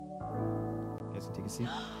guys take a seat.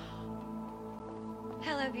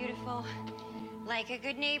 Hello, beautiful. Like a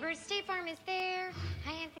good neighbor, State Farm is there.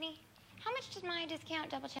 Hi, Anthony. How much does my discount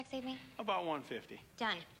double check save me? About $150.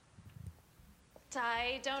 Done.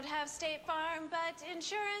 I don't have State Farm, but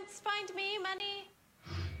insurance, find me money.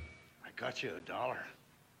 I got you $1.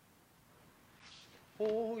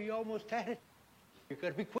 Oh, you almost had it. You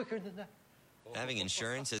gotta be quicker than that. Having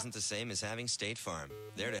insurance isn't the same as having State Farm.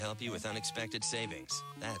 There to help you with unexpected savings.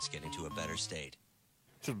 That's getting to a better state.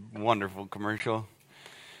 It's a wonderful commercial.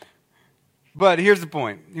 But here's the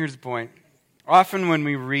point. Often when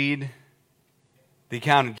we read the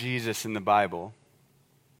account of Jesus in the Bible,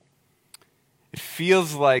 it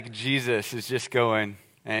feels like Jesus is just going,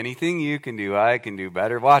 anything you can do, I can do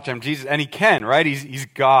better. Watch, I'm Jesus. And he can, right? He's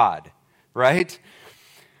God, right?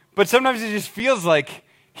 But sometimes it just feels like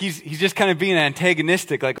he's just kind of being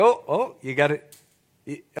antagonistic, like, you got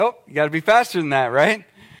to be faster than that, right?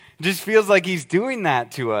 It just feels like he's doing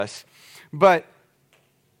that to us. But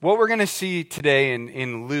what we're going to see today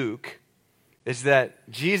in Luke is that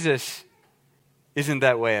Jesus isn't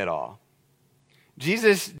that way at all.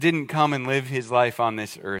 Jesus didn't come and live his life on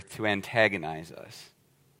this earth to antagonize us.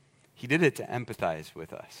 He did it to empathize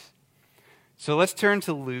with us. So let's turn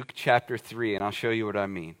to Luke chapter 3, and I'll show you what I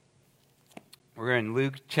mean. We're in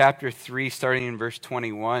Luke chapter 3, starting in verse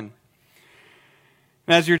 21.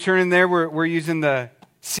 And as you're turning there, we're using the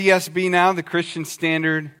CSB now, the Christian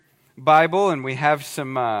Standard Bible, and we have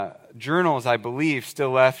some journals, I believe,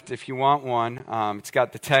 still left if you want one. It's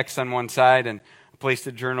got the text on one side and I placed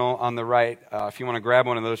a journal on the right if you want to grab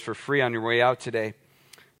one of those for free on your way out today.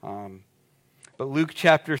 But Luke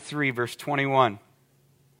chapter 3, verse 21.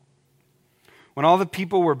 When all the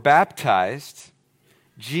people were baptized,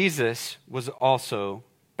 Jesus was also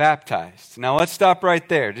baptized. Now let's stop right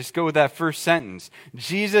there. Just go with that first sentence.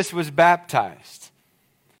 Jesus was baptized.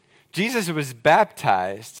 Jesus was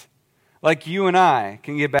baptized like you and I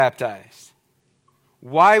can get baptized.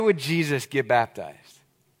 Why would Jesus get baptized?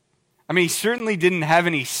 I mean, he certainly didn't have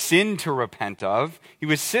any sin to repent of. He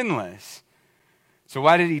was sinless. So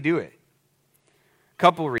why did he do it? A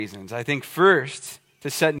couple reasons. I think first, to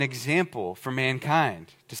set an example for mankind,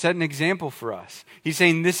 to set an example for us. He's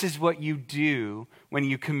saying this is what you do when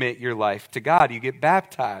you commit your life to God. You get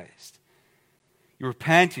baptized. You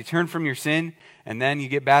repent, you turn from your sin, and then you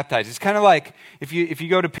get baptized. It's kind of like if you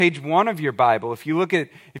go to page 1 of your Bible, if you look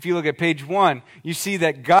at page 1, you see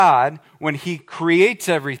that God, when he creates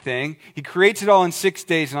everything, he creates it all in 6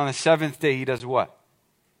 days, and on the 7th day he does what?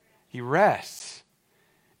 He rests.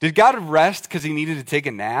 Did God rest because he needed to take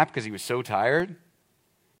a nap because he was so tired?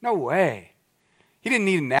 No way. He didn't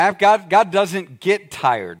need a nap. God doesn't get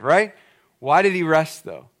tired, right? Why did he rest,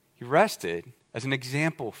 though? He rested as an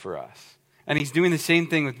example for us. And he's doing the same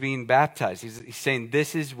thing with being baptized. He's saying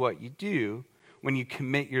this is what you do when you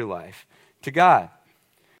commit your life to God.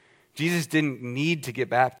 Jesus didn't need to get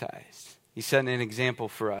baptized. He's setting an example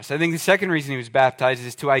for us. I think the second reason he was baptized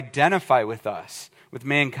is to identify with us, with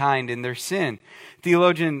mankind in their sin.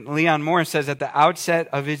 Theologian Leon Morris says at the outset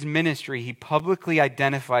of his ministry, he publicly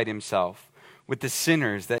identified himself with the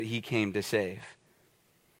sinners that he came to save.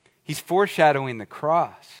 He's foreshadowing the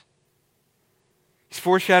cross. He's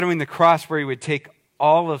foreshadowing the cross where he would take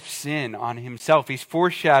all of sin on himself. He's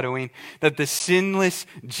foreshadowing that the sinless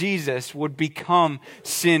Jesus would become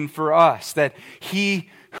sin for us, that he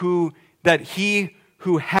who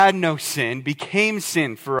had no sin became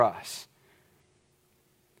sin for us.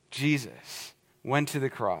 Jesus went to the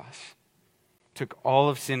cross, took all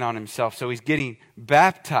of sin on himself. So he's getting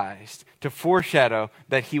baptized to foreshadow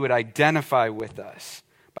that he would identify with us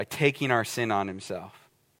by taking our sin on himself.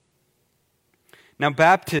 Now,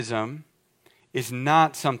 baptism is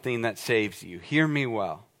not something that saves you. Hear me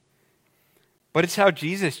well. But it's how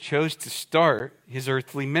Jesus chose to start his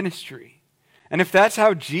earthly ministry. And if that's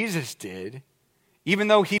how Jesus did, even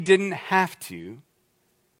though he didn't have to,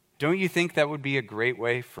 don't you think that would be a great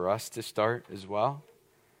way for us to start as well?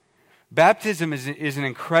 Baptism is an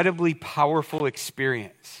incredibly powerful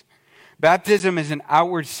experience. Baptism is an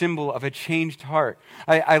outward symbol of a changed heart.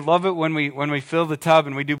 I love it when we fill the tub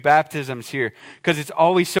and we do baptisms here because it's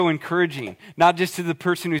always so encouraging, not just to the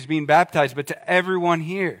person who's being baptized, but to everyone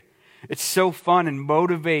here. It's so fun and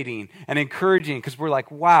motivating and encouraging because we're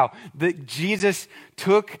like, wow, that Jesus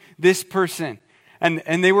took this person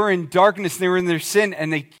and they were in darkness, and they were in their sin,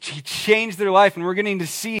 and he changed their life. And we're getting to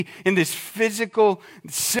see in this physical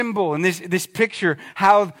symbol, in this picture,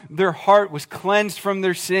 how their heart was cleansed from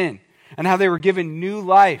their sin and how they were given new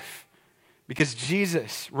life because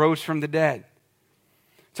Jesus rose from the dead.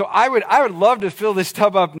 So I would love to fill this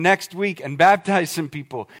tub up next week and baptize some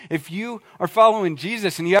people. If you are following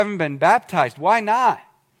Jesus and you haven't been baptized, why not?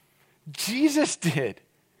 Jesus did.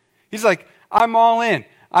 He's like, I'm all in.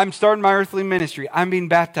 I'm starting my earthly ministry. I'm being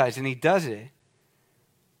baptized. And he does it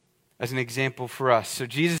as an example for us. So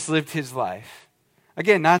Jesus lived his life,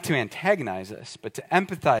 again, not to antagonize us, but to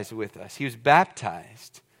empathize with us. He was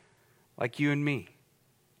baptized like you and me.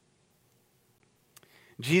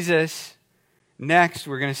 Jesus, next,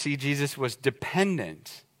 we're going to see Jesus was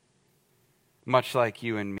dependent, much like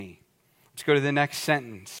you and me. Let's go to the next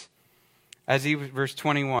sentence. Verse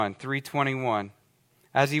 21, 3:21.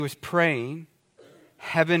 As he was praying,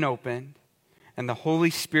 heaven opened, and the Holy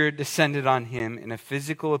Spirit descended on him in a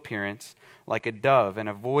physical appearance like a dove, and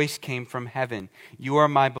a voice came from heaven. You are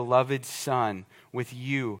my beloved Son. With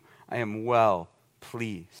you I am well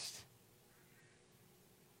pleased.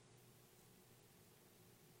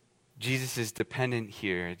 Jesus is dependent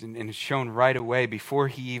here, and it's shown right away before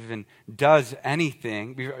he even does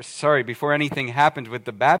anything. Before anything happens with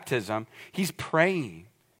the baptism, he's praying.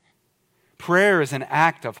 Prayer is an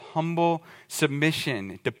act of humble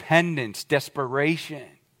submission, dependence, desperation.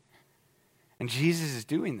 And Jesus is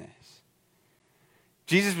doing this.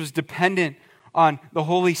 Jesus was dependent on the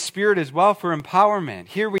Holy Spirit as well for empowerment.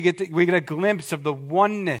 Here we get a glimpse of the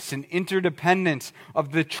oneness and interdependence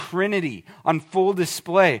of the Trinity on full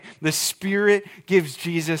display. The Spirit gives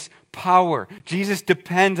Jesus power. Jesus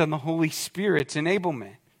depends on the Holy Spirit's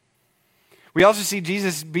enablement. We also see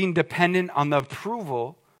Jesus being dependent on the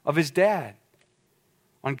approval of his dad,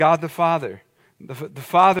 on God the Father. The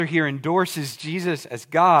Father here endorses Jesus as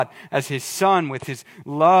God, as his Son, with his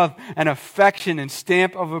love and affection and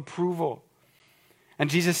stamp of approval. And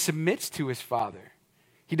Jesus submits to his Father.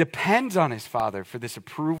 He depends on his Father for this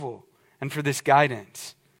approval and for this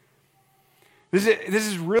guidance. This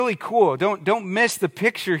is really cool. Don't miss the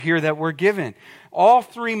picture here that we're given. All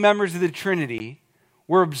three members of the Trinity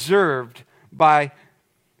were observed by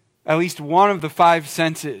at least one of the five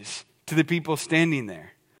senses to the people standing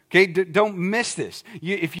there. Okay, don't miss this.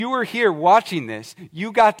 If you were here watching this,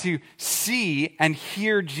 you got to see and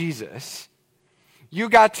hear Jesus. You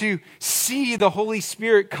got to see the Holy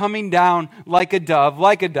Spirit coming down like a dove,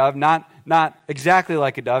 not exactly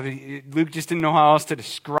like a dove. Luke just didn't know how else to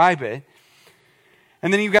describe it.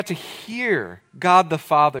 And then you got to hear God the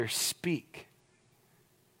Father speak.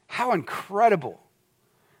 How incredible.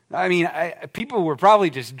 I mean, people were probably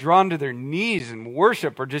just drawn to their knees in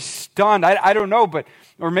worship or just stunned. I don't know,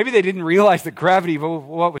 or maybe they didn't realize the gravity of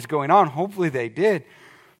what was going on. Hopefully they did.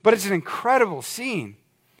 But it's an incredible scene.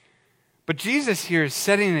 But Jesus here is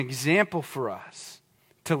setting an example for us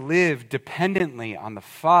to live dependently on the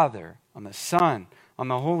Father, on the Son, on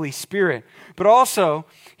the Holy Spirit. But also,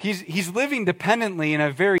 he's living dependently in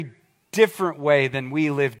a very different way than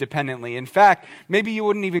we live dependently. In fact, maybe you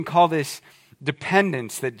wouldn't even call this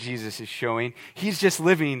dependence that Jesus is showing. He's just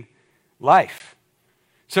living life.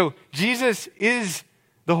 So Jesus is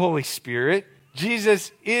the Holy Spirit.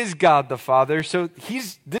 Jesus is God the Father. So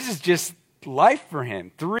this is just life for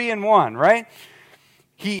him. 3 in 1, right?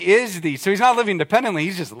 He is so he's not living dependently,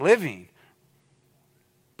 he's just living.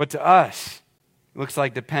 But to us, it looks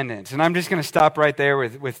like dependence. And I'm just going to stop right there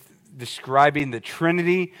with describing the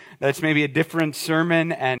Trinity. That's maybe a different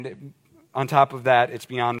sermon, and on top of that, it's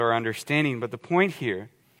beyond our understanding. But the point here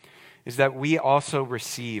is that we also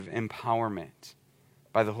receive empowerment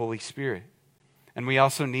by the Holy Spirit. And we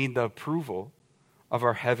also need the approval of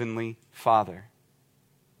our Heavenly Father.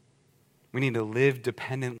 We need to live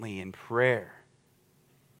dependently in prayer.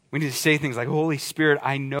 We need to say things like, Holy Spirit,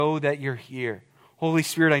 I know that you're here. Holy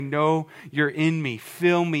Spirit, I know you're in me.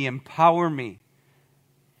 Fill me, empower me.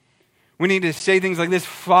 We need to say things like this,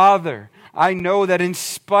 Father, I know that in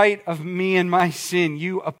spite of me and my sin,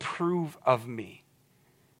 you approve of me.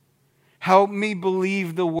 Help me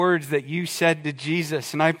believe the words that you said to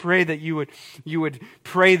Jesus. And I pray that you would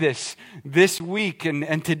pray this week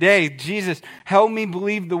and today. Jesus, help me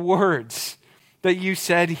believe the words that you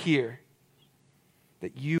said here.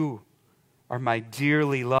 That you are my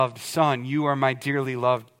dearly loved son. You are my dearly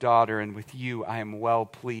loved daughter. And with you, I am well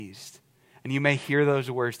pleased. And you may hear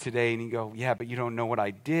those words today and you go, yeah, but you don't know what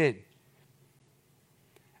I did.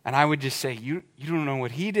 And I would just say, you don't know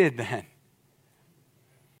what he did then.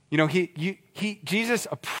 You know, Jesus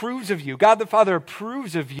approves of you. God the Father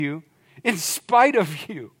approves of you in spite of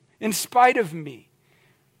you, in spite of me.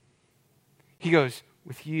 He goes,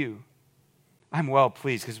 with you, I'm well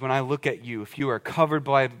pleased, because when I look at you, if you are covered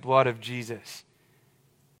by the blood of Jesus,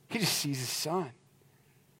 he just sees his son.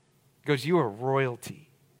 He goes, you are royalty.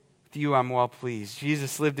 With you, I'm well pleased.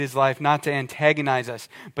 Jesus lived his life not to antagonize us,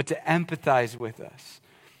 but to empathize with us.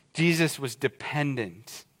 Jesus was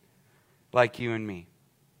dependent like you and me.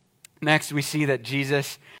 Next, we see that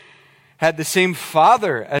Jesus had the same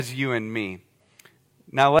Father as you and me.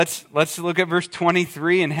 Now let's look at verse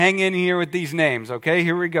 23 and hang in here with these names, okay?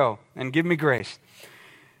 Here we go. And give me grace.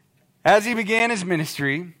 As he began his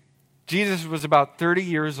ministry, Jesus was about 30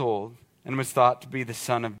 years old and was thought to be the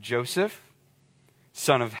son of Joseph,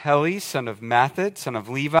 son of Heli, son of Matthat, son of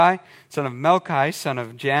Levi, son of Melchi, son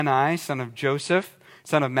of Jannai, son of Joseph,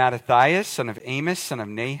 son of Mattathias, son of Amos, son of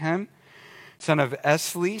Nahum, son of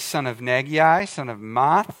Esli, son of Nagai, son of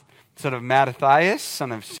Math, son of Mattathias,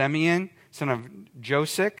 son of Simeon, son of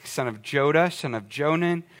Josek, son of Joda, son of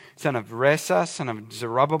Jonan, son of Resa, son of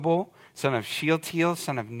Zerubbabel, son of Shealtiel,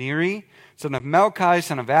 son of Neri, son of Melchi,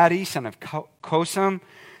 son of Addi, son of Kosam,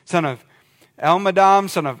 son of Elmadam,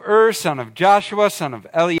 son of son of Joshua, son of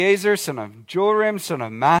Eleazar, son of Joram, son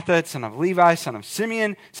of Matthat, son of Levi, son of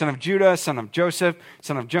Simeon, son of Judah, son of Joseph,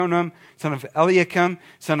 son of Jonam, son of Eliakim,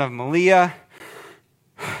 son of Maliah,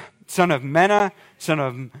 son of Menah, son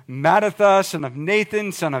of Mattatha, son of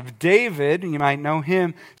Nathan, son of David, you might know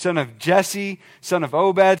him, son of Jesse, son of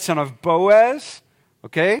Obed, son of Boaz,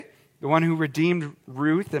 okay, the one who redeemed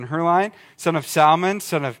Ruth and her line, son of Salmon,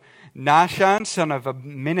 son of Nahshon, son of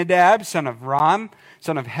Aminadab, son of Ram,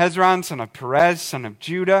 son of Hezron, son of Perez, son of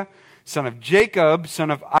Judah, son of Jacob, son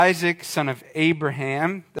of Isaac, son of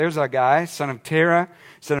Abraham, there's our guy, son of Terah,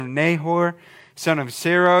 son of Nahor, son of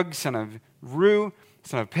Serug, son of Ru,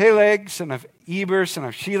 son of Peleg, son of Eber, son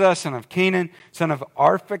of Shelah, son of Canaan, son of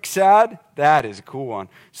Arphaxad, that is a cool one,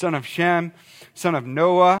 son of Shem, son of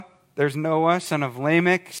Noah, there's Noah, son of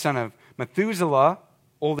Lamech, son of Methuselah,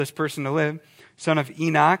 oldest person to live, son of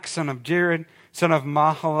Enoch, son of Jared, son of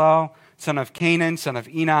Mahalalel, son of Canaan, son of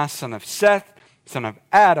Enos, son of Seth, son of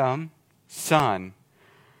Adam, son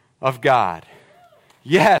of God.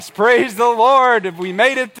 Yes, praise the Lord, we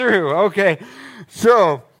made it through. Okay,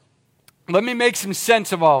 so let me make some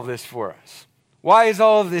sense of all of this for us. Why is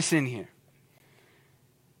all of this in here?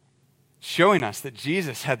 Showing us that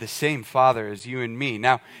Jesus had the same Father as you and me.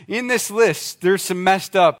 Now, in this list, there's some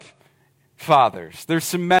messed up fathers. There's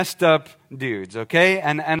some messed up dudes, okay?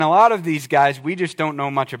 And a lot of these guys we just don't know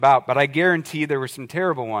much about, but I guarantee there were some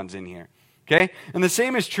terrible ones in here, okay? And the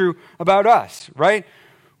same is true about us, right?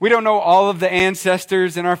 We don't know all of the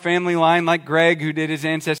ancestors in our family line like Greg, who did his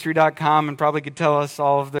Ancestry.com and probably could tell us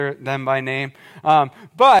all of them by name.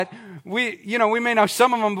 But we may know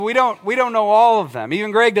some of them, but we don't know all of them. Even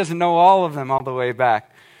Greg doesn't know all of them all the way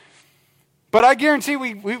back. But I guarantee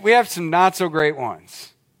we have some not so great ones.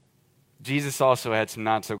 Jesus also had some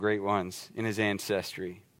not so great ones in his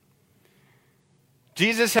ancestry.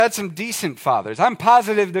 Jesus had some decent fathers. I'm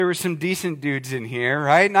positive there were some decent dudes in here,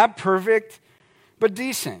 right? Not perfect, but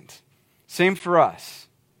decent. Same for us.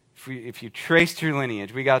 If you traced your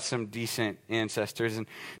lineage, we got some decent ancestors. And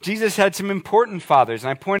Jesus had some important fathers,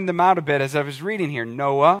 and I pointed them out a bit as I was reading here.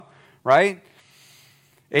 Noah, right?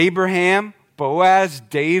 Abraham, Boaz,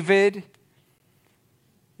 David.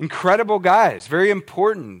 Incredible guys, very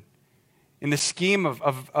important in the scheme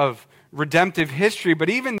of redemptive history. But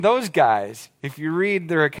even those guys, if you read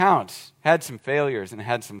their accounts, had some failures and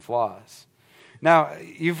had some flaws. Now,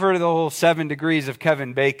 you've heard of the whole 7 degrees of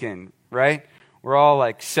Kevin Bacon, right? We're all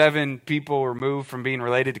like 7 people removed from being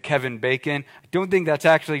related to Kevin Bacon. I don't think that's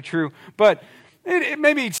actually true, but it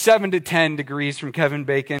may be 7 to 10 degrees from Kevin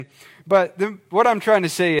Bacon. But what I'm trying to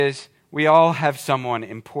say is we all have someone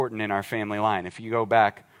important in our family line if you go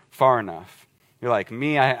back far enough. You're like,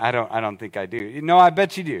 me, I don't think I do. No, I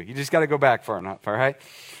bet you do. You just got to go back far enough, all right?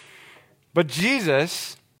 But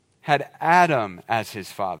Jesus had Adam as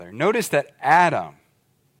his father. Notice that Adam,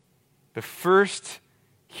 the first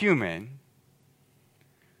human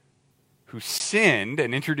who sinned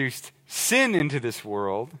and introduced sin into this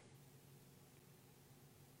world,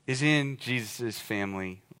 is in Jesus'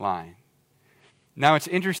 family line. Now, it's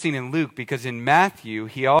interesting in Luke because in Matthew,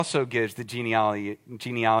 he also gives the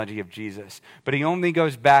genealogy of Jesus, but he only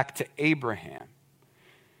goes back to Abraham.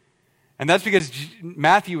 And that's because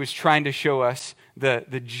Matthew is trying to show us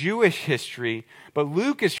the Jewish history, but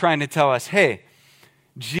Luke is trying to tell us, hey,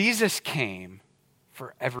 Jesus came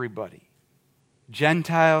for everybody,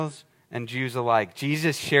 Gentiles and Jews alike.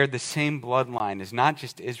 Jesus shared the same bloodline as not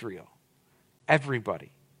just Israel,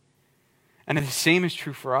 everybody. And the same is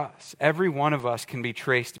true for us. Every one of us can be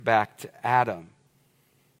traced back to Adam.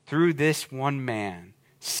 Through this one man,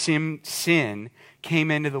 sin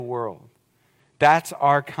came into the world. That's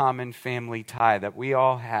our common family tie that we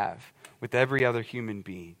all have with every other human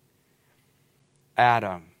being.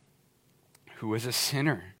 Adam, who was a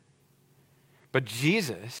sinner. But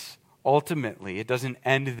Jesus, ultimately, it doesn't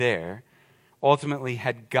end there, ultimately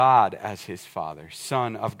had God as his father,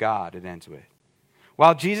 Son of God, it ends with.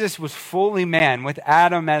 While Jesus was fully man, with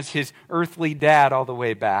Adam as his earthly dad all the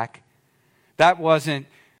way back, that wasn't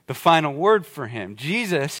the final word for him.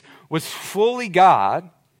 Jesus was fully God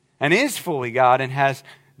and is fully God and has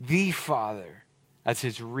the Father as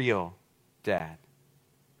his real dad.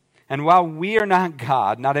 And while we are not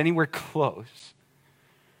God, not anywhere close,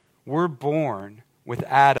 we're born with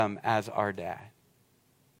Adam as our dad.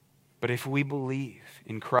 But if we believe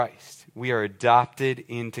in Christ, we are adopted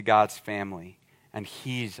into God's family, and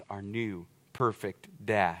he's our new perfect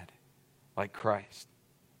dad, like Christ.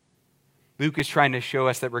 Luke is trying to show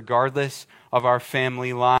us that regardless of our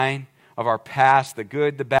family line, of our past, the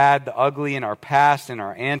good, the bad, the ugly in our past and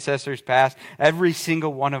our ancestors' past, every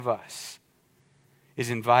single one of us is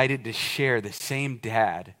invited to share the same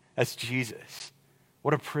dad as Jesus.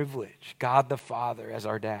 What a privilege. God the Father as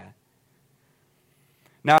our dad.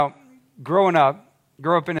 Now, grew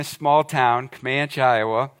up in a small town, Comanche,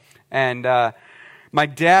 Iowa, and my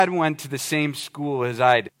dad went to the same school as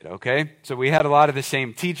I did, okay? So we had a lot of the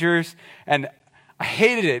same teachers, and I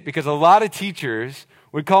hated it because a lot of teachers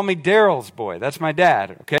would call me Daryl's boy. That's my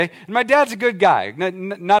dad, okay? And my dad's a good guy,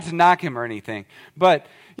 not to knock him or anything. But,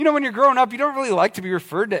 you know, when you're growing up, you don't really like to be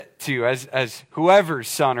referred to as whoever's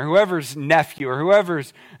son or whoever's nephew or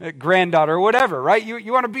whoever's granddaughter or whatever, right?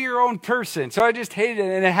 You want to be your own person. So I just hated it,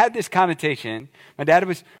 and it had this connotation. My dad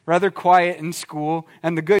was rather quiet in school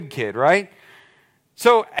and the good kid, right?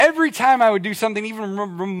 So every time I would do something even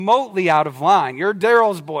remotely out of line, you're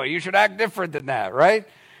Daryl's boy, you should act different than that, right?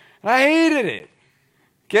 And I hated it.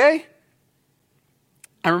 Okay?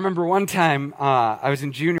 I remember one time I was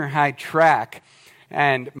in junior high track,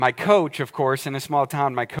 and my coach, of course, in a small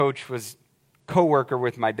town, my coach was co-worker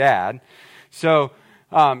with my dad. So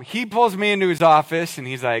he pulls me into his office, and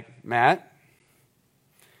he's like, Matt,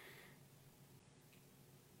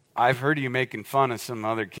 I've heard you making fun of some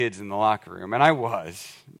other kids in the locker room. And I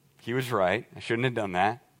was. He was right. I shouldn't have done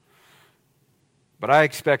that. But I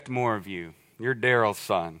expect more of you. You're Daryl's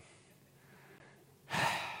son.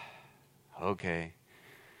 Okay.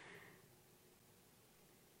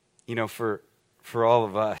 You know, for all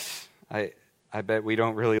of us, I bet we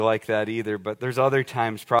don't really like that either, but there's other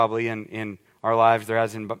times probably in our lives, there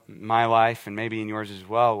has in my life and maybe in yours as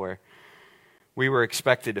well, where we were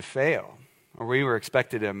expected to fail, or we were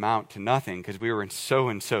expected to amount to nothing because we were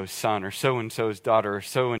so-and-so's son or so-and-so's daughter or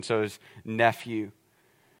so-and-so's nephew.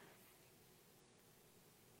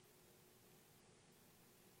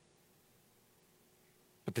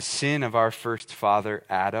 But the sin of our first father,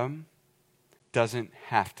 Adam, doesn't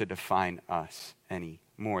have to define us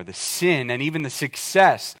anymore. The sin and even the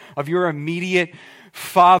success of your immediate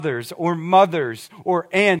fathers or mothers or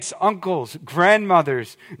aunts, uncles,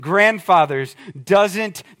 grandmothers, grandfathers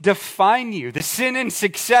doesn't define you. The sin and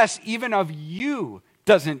success even of you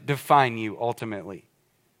doesn't define you ultimately.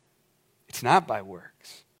 It's not by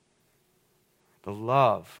works. The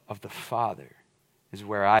love of the Father is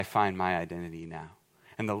where I find my identity now.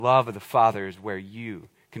 And the love of the Father is where you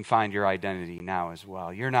can find your identity now as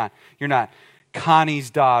well. You're not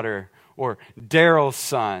Connie's daughter or Daryl's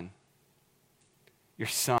son. You're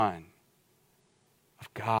son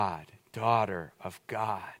of God, daughter of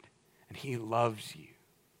God. And he loves you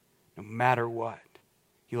no matter what.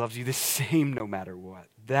 He loves you the same no matter what.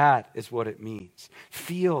 That is what it means.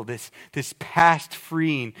 Feel this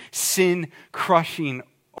past-freeing, sin-crushing,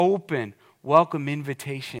 open, welcome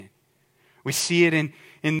invitation. We see it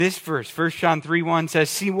in this verse. 1 John 3:1 says,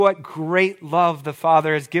 see what great love the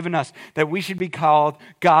Father has given us, that we should be called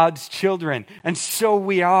God's children. And so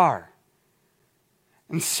we are.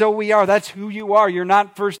 And so we are. That's who you are. You're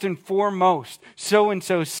not first and foremost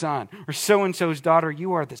so-and-so's son or so-and-so's daughter.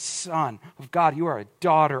 You are the son of God. You are a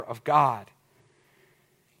daughter of God.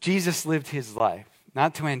 Jesus lived his life,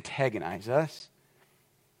 not to antagonize us,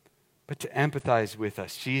 but to empathize with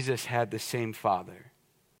us. Jesus had the same Father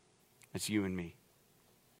as you and me.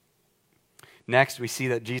 Next, we see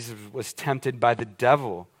that Jesus was tempted by the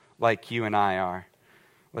devil like you and I are.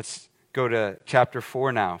 Let's go to chapter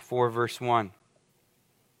 4 now, 4 verse 1.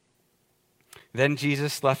 Then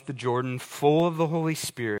Jesus left the Jordan full of the Holy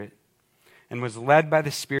Spirit and was led by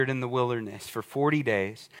the Spirit in the wilderness for 40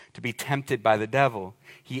 days to be tempted by the devil.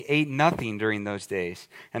 He ate nothing during those days,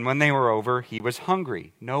 and when they were over, he was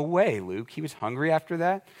hungry. No way, Luke. He was hungry after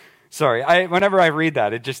that? Sorry, whenever I read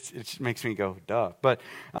that, it just makes me go, duh. But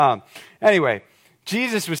anyway,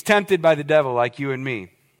 Jesus was tempted by the devil like you and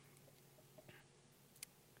me.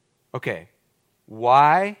 Okay,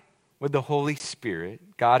 why would the Holy Spirit,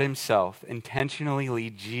 God himself, intentionally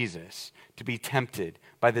lead Jesus to be tempted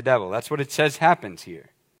by the devil? That's what it says happens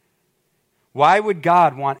here. Why would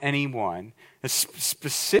God want anyone,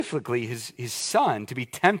 specifically his son, to be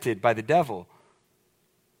tempted by the devil?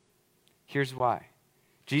 Here's why.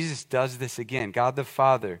 Jesus does this again. God the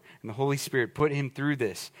Father and the Holy Spirit put him through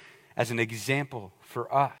this as an example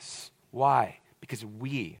for us. Why? Because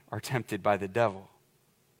we are tempted by the devil.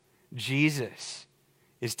 Jesus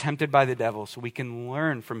is tempted by the devil so we can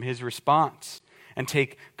learn from his response and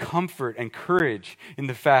take comfort and courage in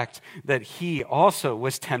the fact that he also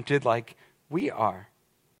was tempted like we are.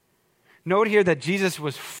 Note here that Jesus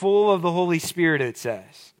was full of the Holy Spirit, it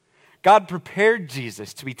says. God prepared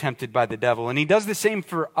Jesus to be tempted by the devil, and he does the same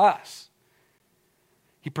for us.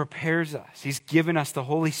 He prepares us. He's given us the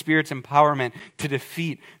Holy Spirit's empowerment to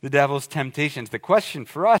defeat the devil's temptations. The question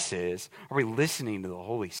for us is, are we listening to the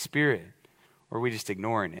Holy Spirit, or are we just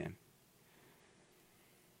ignoring him?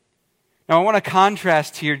 Now, I want to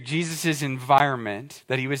contrast here Jesus' environment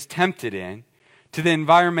that he was tempted in to the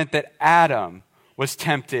environment that Adam was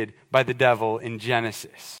tempted by the devil in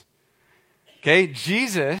Genesis. Okay,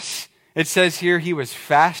 Jesus, it says here, he was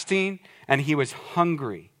fasting and he was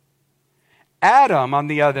hungry. Adam, on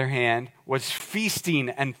the other hand, was feasting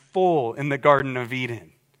and full in the Garden of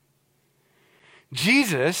Eden.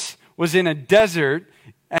 Jesus was in a desert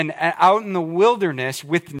and out in the wilderness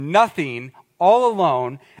with nothing, all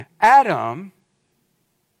alone. Adam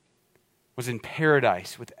was in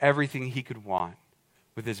paradise with everything he could want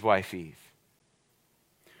with his wife Eve.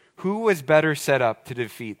 Who was better set up to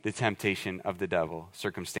defeat the temptation of the devil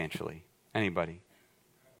circumstantially? Anybody?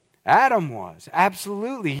 Adam was.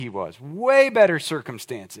 Absolutely he was. Way better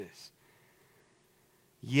circumstances.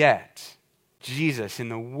 Yet, Jesus, in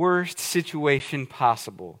the worst situation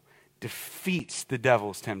possible, defeats the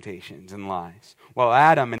devil's temptations and lies, while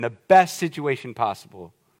Adam, in the best situation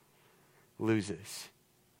possible, loses.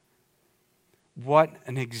 What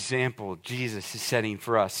an example Jesus is setting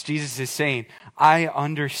for us. Jesus is saying, I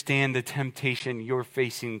understand the temptation you're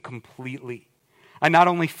facing completely. I not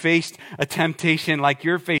only faced a temptation like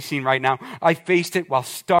you're facing right now, I faced it while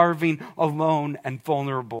starving, alone, and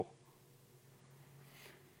vulnerable.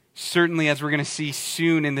 Certainly, as we're going to see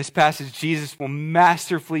soon in this passage, Jesus will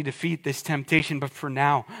masterfully defeat this temptation. But for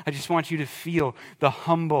now, I just want you to feel the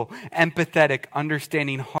humble, empathetic,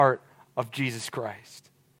 understanding heart of Jesus Christ.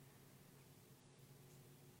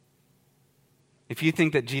 If you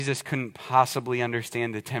think that Jesus couldn't possibly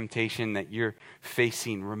understand the temptation that you're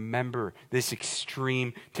facing, remember this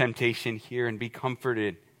extreme temptation here and be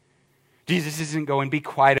comforted. Jesus isn't going, be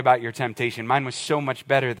quiet about your temptation. Mine was so much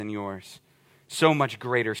better than yours. So much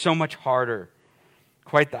greater, so much harder.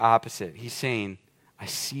 Quite the opposite. He's saying, I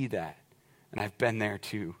see that, and I've been there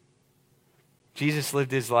too. Jesus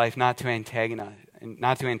lived his life not to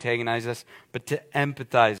antagonize us, but to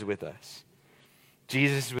empathize with us.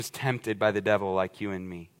 Jesus was tempted by the devil like you and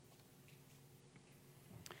me.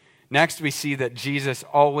 Next, we see that Jesus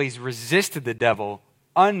always resisted the devil,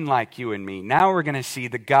 unlike you and me. Now we're going to see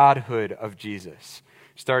the godhood of Jesus.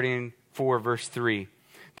 Starting 4, verse 3.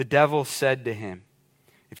 The devil said to him,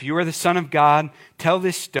 if you are the Son of God, tell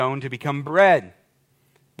this stone to become bread.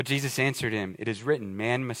 But Jesus answered him, it is written,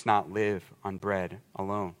 man must not live on bread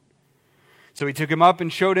alone. So he took him up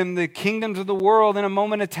and showed him the kingdoms of the world in a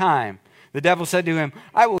moment of time. The devil said to him,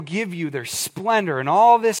 I will give you their splendor and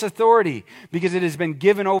all this authority because it has been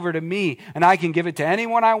given over to me, and I can give it to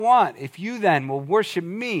anyone I want. If you then will worship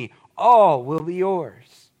me, all will be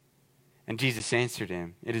yours. And Jesus answered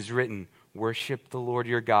him, it is written, worship the Lord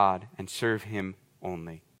your God and serve him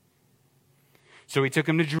only. So he took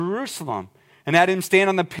him to Jerusalem and had him stand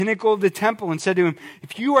on the pinnacle of the temple and said to him,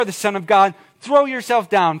 if you are the Son of God, throw yourself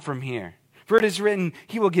down from here. For it is written,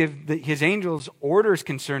 he will give his angels orders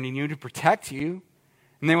concerning you to protect you,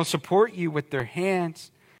 and they will support you with their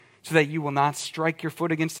hands so that you will not strike your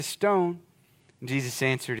foot against a stone. And Jesus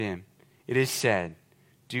answered him, it is said,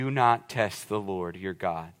 do not test the Lord your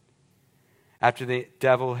God. After the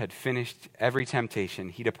devil had finished every temptation,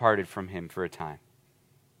 he departed from him for a time.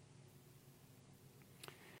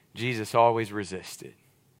 Jesus always resisted,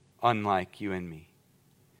 unlike you and me.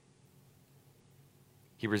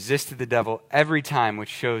 He resisted the devil every time, which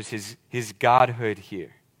shows his godhood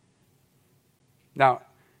here. Now,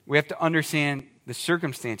 we have to understand the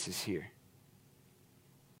circumstances here.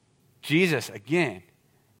 Jesus, again,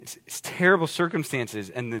 it's terrible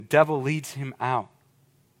circumstances, and the devil leads him out.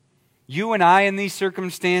 You and I in these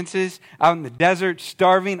circumstances, out in the desert,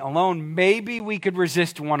 starving, alone, maybe we could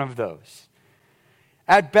resist one of those.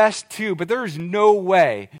 At best, two, but there's no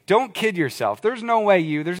way. Don't kid yourself. There's no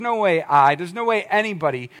way there's no way there's no way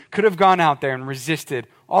anybody could have gone out there and resisted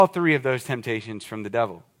all three of those temptations from the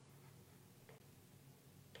devil.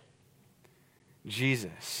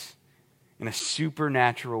 Jesus, in a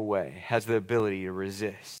supernatural way, has the ability to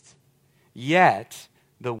resist. Yet,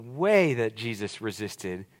 the way that Jesus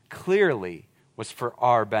resisted clearly was for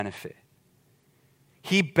our benefit.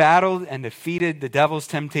 He battled and defeated the devil's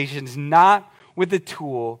temptations not with a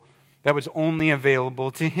tool that was only available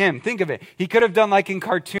to him. Think of it. He could have done like in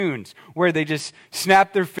cartoons where they just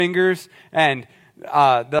snap their fingers and the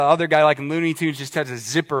other guy like in Looney Tunes just has a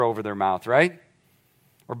zipper over their mouth, right?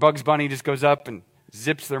 Or Bugs Bunny just goes up and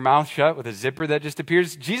zips their mouth shut with a zipper that just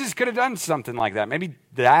appears. Jesus could have done something like that. Maybe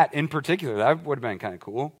that in particular. That would have been kind of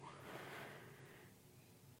cool.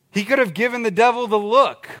 He could have given the devil the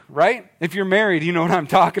look, right? If you're married, you know what I'm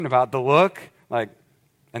talking about. The look, like,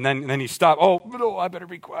 and then you stop. Oh, no, I better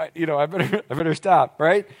be quiet. I better stop,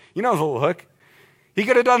 right? You know the look. He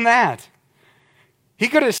could have done that. He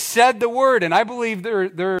could have said the word, and I believe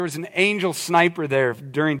there was an angel sniper there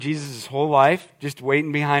during Jesus' whole life, just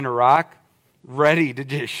waiting behind a rock, ready to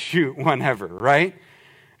just shoot whenever, right?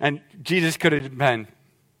 And Jesus could have been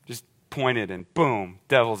just pointed and boom,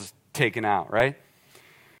 devil's taken out, right?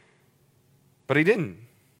 But he didn't.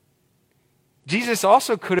 Jesus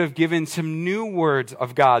also could have given some new words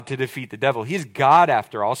of God to defeat the devil. He's God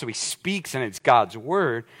after all, so he speaks and it's God's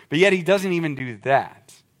word, but yet he doesn't even do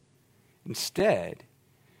that. Instead,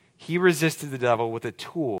 he resisted the devil with a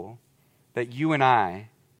tool that you and I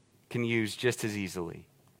can use just as easily.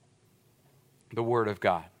 The Word of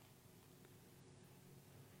God.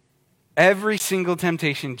 Every single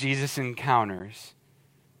temptation Jesus encounters,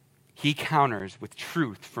 he counters with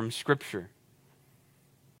truth from Scripture.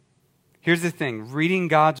 Here's the thing. Reading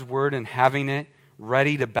God's Word and having it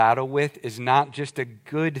ready to battle with is not just a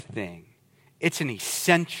good thing. It's an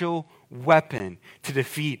essential weapon to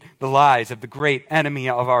defeat the lies of the great enemy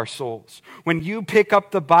of our souls. When you pick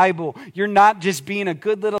up the Bible, you're not just being a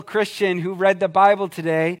good little Christian who read the Bible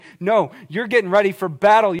today. No, you're getting ready for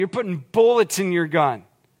battle. You're putting bullets in your gun.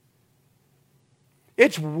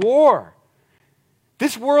 It's war.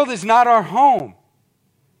 This world is not our home.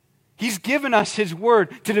 He's given us his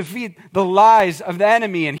word to defeat the lies of the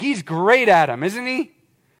enemy, and he's great at them, isn't he?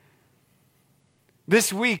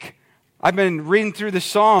 This week, I've been reading through the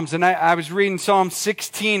Psalms, and I was reading Psalm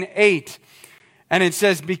 16:8, and it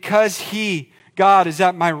says, because he, God, is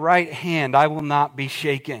at my right hand, I will not be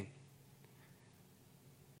shaken.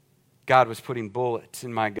 God was putting bullets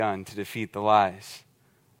in my gun to defeat the lies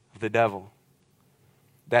of the devil.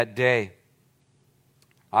 That day,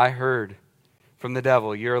 I heard from the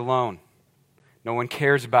devil, you're alone. No one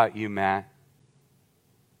cares about you, Matt.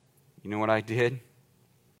 You know what I did?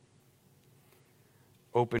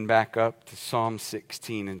 Opened back up to Psalm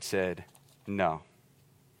 16 and said, no.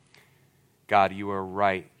 God, you are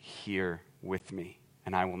right here with me,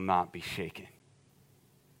 and I will not be shaken.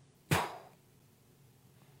 But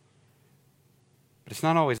it's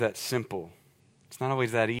not always that simple. It's not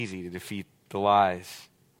always that easy to defeat the lies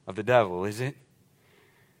of the devil, is it?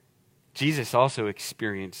 Jesus also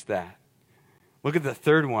experienced that. Look at the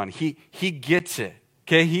third one. He gets it.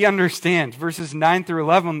 Okay, he understands. Verses 9 through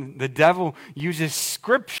 11, the devil uses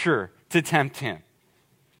Scripture to tempt him.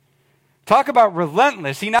 Talk about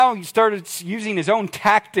relentless. He now started using his own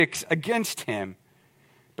tactics against him.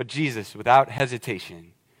 But Jesus, without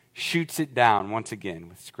hesitation, shoots it down once again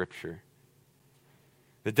with Scripture.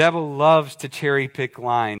 The devil loves to cherry pick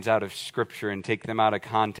lines out of Scripture and take them out of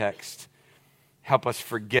context. Help us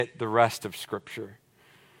forget the rest of Scripture.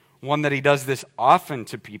 One that he does this often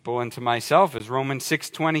to people and to myself is Romans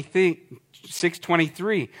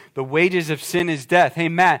 6:23. The wages of sin is death. Hey,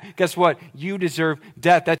 Matt, guess what? You deserve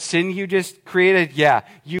death. That sin you just created, yeah,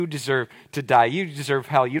 you deserve to die. You deserve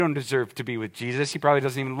hell. You don't deserve to be with Jesus. He probably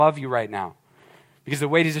doesn't even love you right now. Because the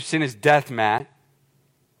wages of sin is death, Matt.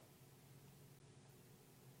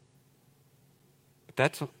 But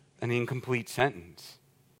that's an incomplete sentence.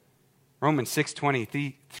 Romans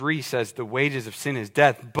 6:23 says the wages of sin is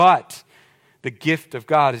death, but the gift of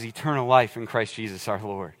God is eternal life in Christ Jesus our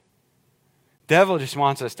Lord. Devil just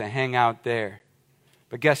wants us to hang out there.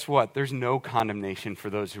 But guess what? There's no condemnation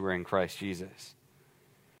for those who are in Christ Jesus.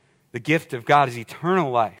 The gift of God is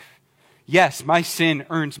eternal life. Yes, my sin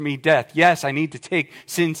earns me death. Yes, I need to take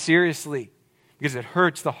sin seriously because it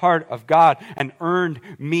hurts the heart of God and earned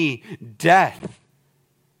me death.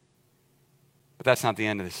 But that's not the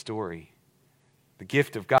end of the story. The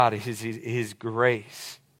gift of God is his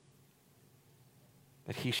grace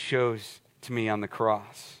that he shows to me on the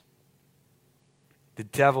cross. The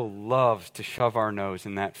devil loves to shove our nose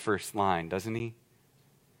in that first line, doesn't he?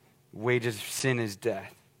 Wages of sin is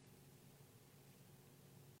death.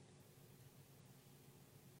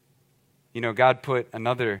 You know, God put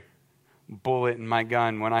another bullet in my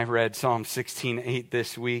gun when I read Psalm 16:8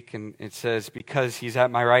 this week, and it says, because he's at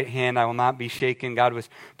my right hand, I will not be shaken. God was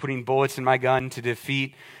putting bullets in my gun to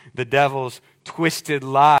defeat the devil's twisted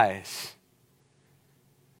lies.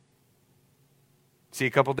 See, a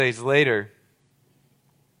couple days later,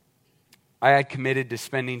 I had committed to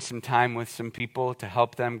spending some time with some people to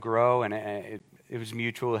help them grow, and it was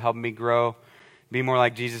mutual. It helped me grow, be more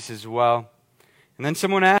like Jesus as well. And then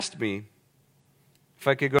someone asked me if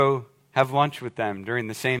I could go have lunch with them during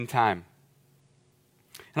the same time.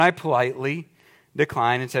 And I politely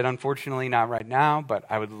declined and said, unfortunately, not right now, but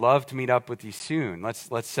I would love to meet up with you soon. Let's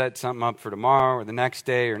set something up for tomorrow or the next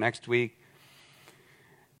day or next week.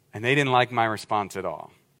 And they didn't like my response at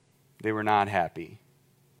all. They were not happy.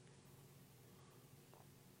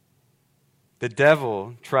 The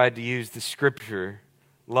devil tried to use the scripture,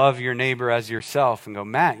 love your neighbor as yourself, and go,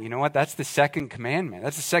 Matt, you know what? That's the second commandment.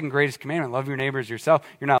 That's the second greatest commandment. Love your neighbor as yourself.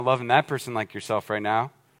 You're not loving that person like yourself right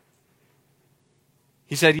now.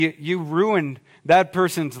 He said, you ruined that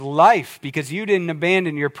person's life because you didn't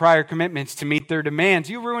abandon your prior commitments to meet their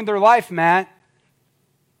demands. You ruined their life, Matt.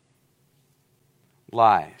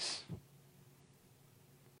 Lies.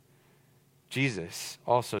 Jesus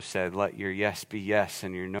also said, let your yes be yes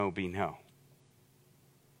and your no be no.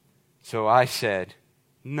 So I said,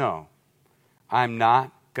 no, I'm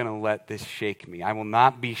not going to let this shake me. I will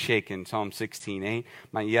not be shaken, Psalm 16:8.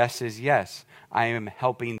 My yes is yes. I am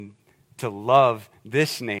helping to love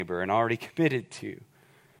this neighbor and already committed to.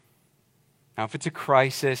 Now, if it's a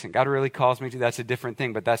crisis and God really calls me to, that's a different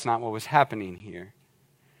thing, but that's not what was happening here.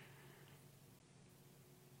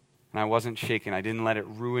 And I wasn't shaken. I didn't let it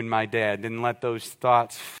ruin my day. I didn't let those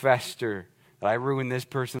thoughts fester that I ruined this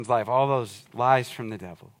person's life. All those lies from the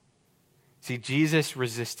devil. See, Jesus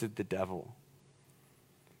resisted the devil.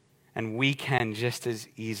 And we can just as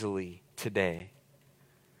easily today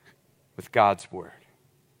with God's word.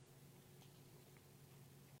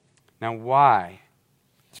 Now, why?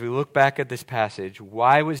 As we look back at this passage,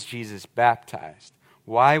 why was Jesus baptized?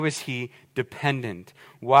 Why was he dependent?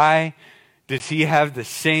 Why did he have the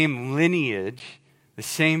same lineage, the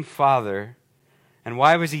same father, and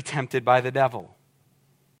why was he tempted by the devil?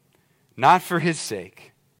 Not for his sake.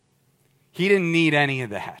 He didn't need any of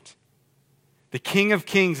that. The King of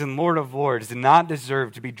Kings and Lord of Lords did not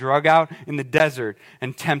deserve to be drug out in the desert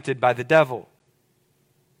and tempted by the devil.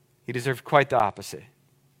 He deserved quite the opposite.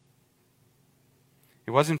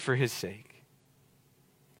 It wasn't for his sake.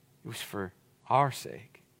 It was for our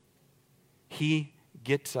sake. He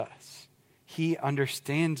gets us. He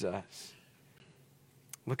understands us.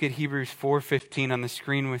 Look at Hebrews 4:15 on the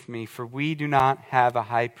screen with me. For we do not have a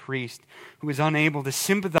high priest who is unable to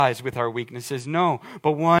sympathize with our weaknesses. No,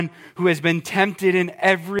 but one who has been tempted in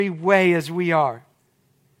every way as we are.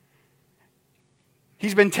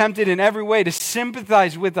 He's been tempted in every way to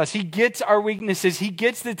sympathize with us. He gets our weaknesses. He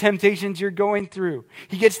gets the temptations you're going through.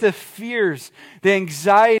 He gets the fears, the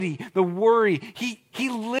anxiety, the worry. He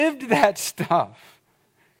lived that stuff.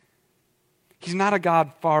 He's not a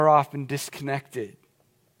God far off and disconnected.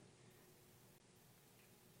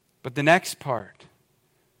 But the next part,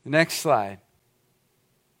 the next slide.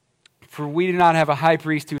 For we do not have a high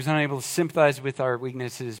priest who is unable to sympathize with our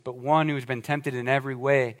weaknesses, but one who has been tempted in every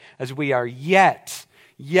way as we are, yet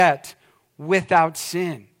without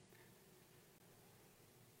sin.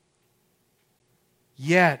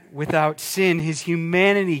 Yet without sin, his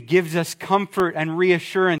humanity gives us comfort and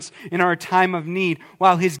reassurance in our time of need,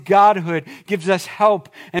 while his godhood gives us help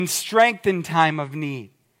and strength in time of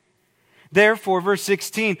need. Therefore, verse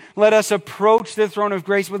 16, let us approach the throne of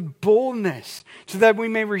grace with boldness so that we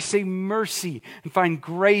may receive mercy and find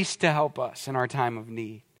grace to help us in our time of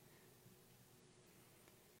need.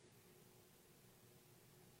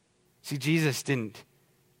 See, Jesus didn't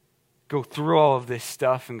go through all of this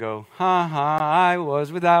stuff and go, I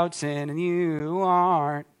was without sin and you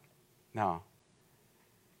aren't. No.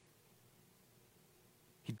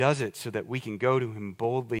 He does it so that we can go to him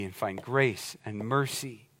boldly and find grace and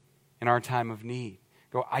mercy in our time of need.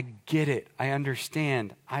 Go, I get it. I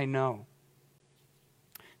understand. I know.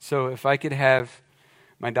 So if I could have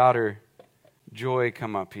my daughter Joy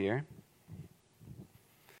come up here.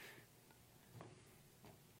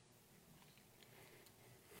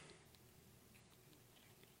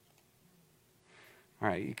 All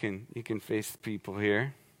right, you can face the people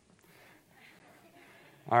here.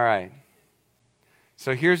 All right.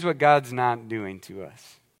 So here's what God's not doing to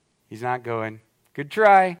us. He's not going, good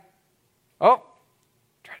try. Oh,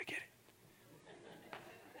 try to get it.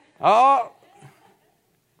 Oh,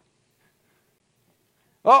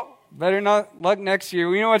 better not luck next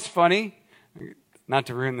year. You know what's funny? Not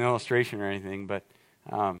to ruin the illustration or anything, but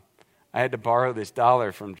I had to borrow this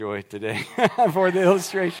 $1 from Joy today for the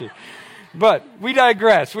illustration. But we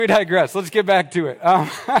digress. Let's get back to it.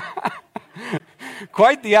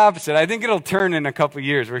 Quite the opposite. I think it'll turn in a couple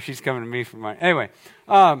years where she's coming to me for mine. Anyway,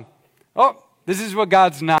 this is what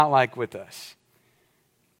God's not like with us.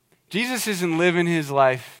 Jesus isn't living his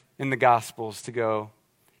life in the Gospels to go,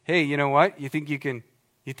 hey, you know what? You think you can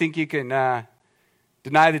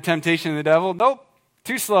deny the temptation of the devil? Nope.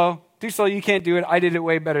 Too slow. You can't do it. I did it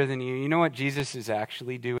way better than you. You know what Jesus is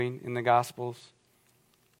actually doing in the Gospels?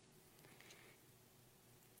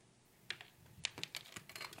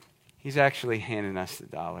 He's actually handing us the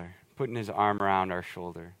 $1, putting his arm around our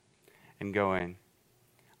shoulder and going,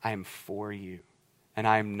 I am for you, and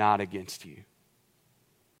I am not against you.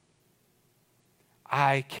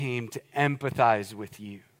 I came to empathize with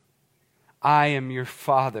you. I am your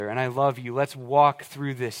Father, and I love you. Let's walk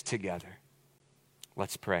through this together.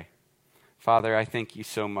 Let's pray. Father, I thank you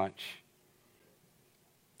so much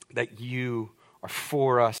that you are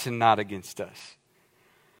for us and not against us.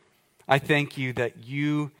 I thank you that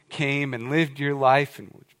you came and lived your life and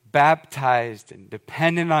were baptized and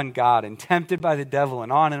dependent on God and tempted by the devil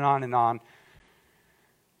and on and on and on.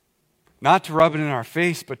 Not to rub it in our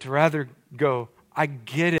face, but to rather go, I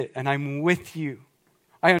get it and I'm with you.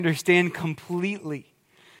 I understand completely.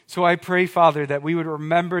 So I pray, Father, that we would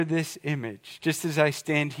remember this image. Just as I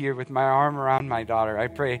stand here with my arm around my daughter, I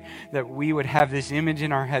pray that we would have this image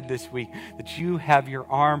in our head this week, that you have your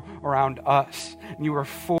arm around us, and you are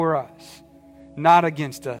for us, not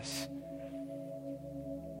against us.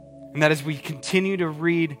 And that as we continue to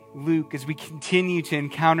read Luke, as we continue to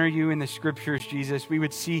encounter you in the scriptures, Jesus, we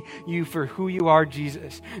would see you for who you are,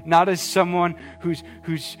 Jesus. Not as someone who's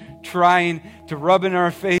trying to rub in our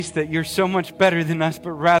face that you're so much better than us,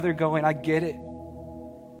 but rather going, I get it.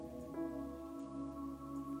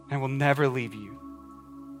 I will never leave you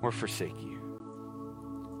or forsake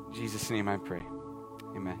you. In Jesus' name I pray.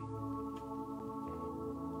 Amen.